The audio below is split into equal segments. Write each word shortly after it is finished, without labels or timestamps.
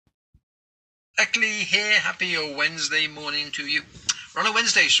Eckley here. Happy Wednesday morning to you. We're on a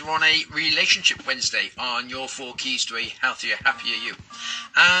Wednesday, so we're on a Relationship Wednesday on your 4 keys to a healthier, happier you.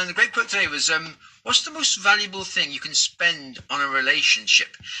 And the great quote today was, what's the most valuable thing you can spend on a relationship?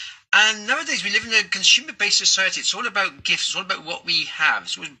 And nowadays we live in a consumer-based society. It's all about gifts. It's all about what we have.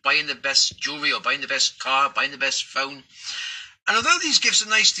 It's always buying the best jewelry or buying the best car, buying the best phone. And although these gifts are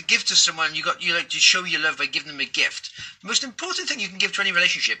nice to give to someone, you like to show your love by giving them a gift. The most important thing you can give to any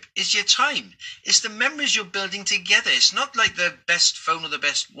relationship is your time. It's the memories you're building together. It's not like the best phone or the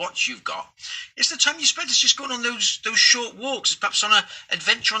best watch you've got. It's the time you spend. It's just going on those short walks. It's perhaps on an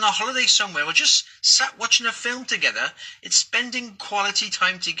adventure on a holiday somewhere, or just sat watching a film together. It's spending quality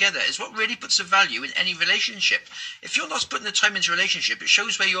time together. It's what really puts a value in any relationship. If you're not putting the time into a relationship, it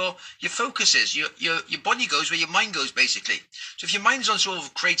shows where your focus is. Your body goes where your mind goes, basically. So if your mind's on sort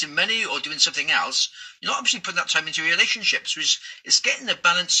of creating money or doing something else, you're not actually putting that time into relationships. So it's getting a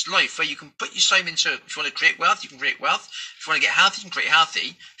balanced life where you can put your time into, if you want to create wealth, you can create wealth. If you want to get healthy, you can create healthy.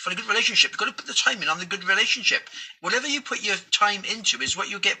 If you want a good relationship, you've got to put the time in on the good relationship. Whatever you put your time into is what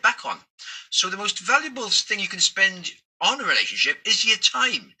you'll get back on. So the most valuable thing you can spend on a relationship is your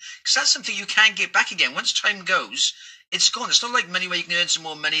time. Because that's something you can't get back again. Once time goes, it's gone. It's not like money where you can earn some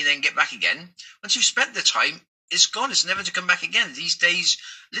more money and then get back again. Once you've spent the time, it's gone. It's never to come back again. These days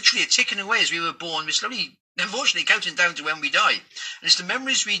literally are ticking away. As we were born, we're slowly, unfortunately, counting down to when we die. And it's the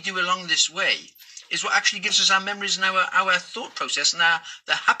memories we do along this way is what actually gives us our memories and our thought process and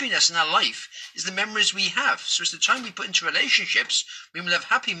the happiness in our life is the memories we have. So it's the time we put into relationships, we will have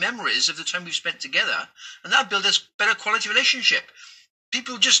happy memories of the time we've spent together, and that'll build us better quality relationship.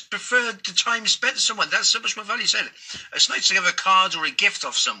 People just prefer the time spent with someone. That's so much more value said. It's nice to have a card or a gift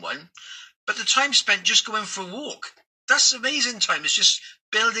off someone, but the time spent just going for a walk, that's amazing time. It's just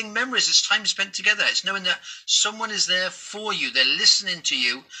building memories. It's time spent together. It's knowing that someone is there for you. They're listening to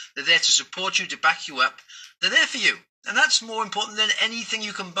you. They're there to support you, to back you up. They're there for you. And that's more important than anything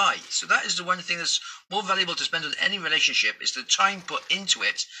you can buy. So that is the one thing that's more valuable to spend on any relationship is the time put into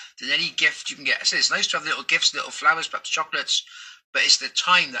it than any gift you can get. I say it's nice to have little gifts, little flowers, perhaps chocolates, but it's the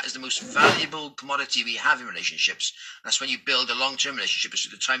time that is the most valuable commodity we have in relationships. That's when you build a long-term relationship, is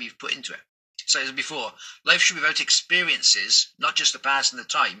the time you've put into it. So as before, life should be about experiences, not just the past and the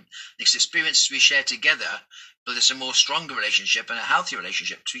time. It's the experiences we share together, but it's a more stronger relationship and a healthier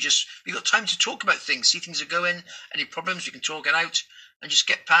relationship. Because we've got time to talk about things, see things are going, any problems, we can talk it out and just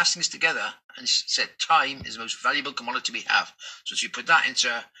get past things together. And said time is the most valuable commodity we have. So as you put that into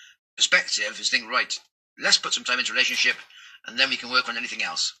perspective, is think, right, let's put some time into a relationship, and then we can work on anything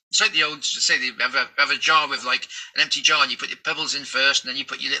else. It's like the old, say they have a jar with like an empty jar and you put your pebbles in first and then you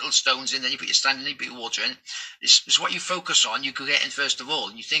put your little stones in, then you put your sand in, then you put your water in. It's what you focus on, you could get in first of all.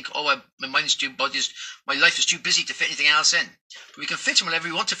 And you think, oh, my mind's too bodies, my life is too busy to fit anything else in. But we can fit in whatever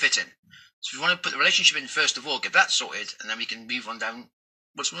we want to fit in. So if we want to put the relationship in first of all, get that sorted, and then we can move on down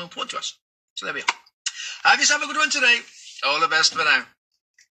what's more important to us. So there we are. Have yourself a good one today. All the best for now.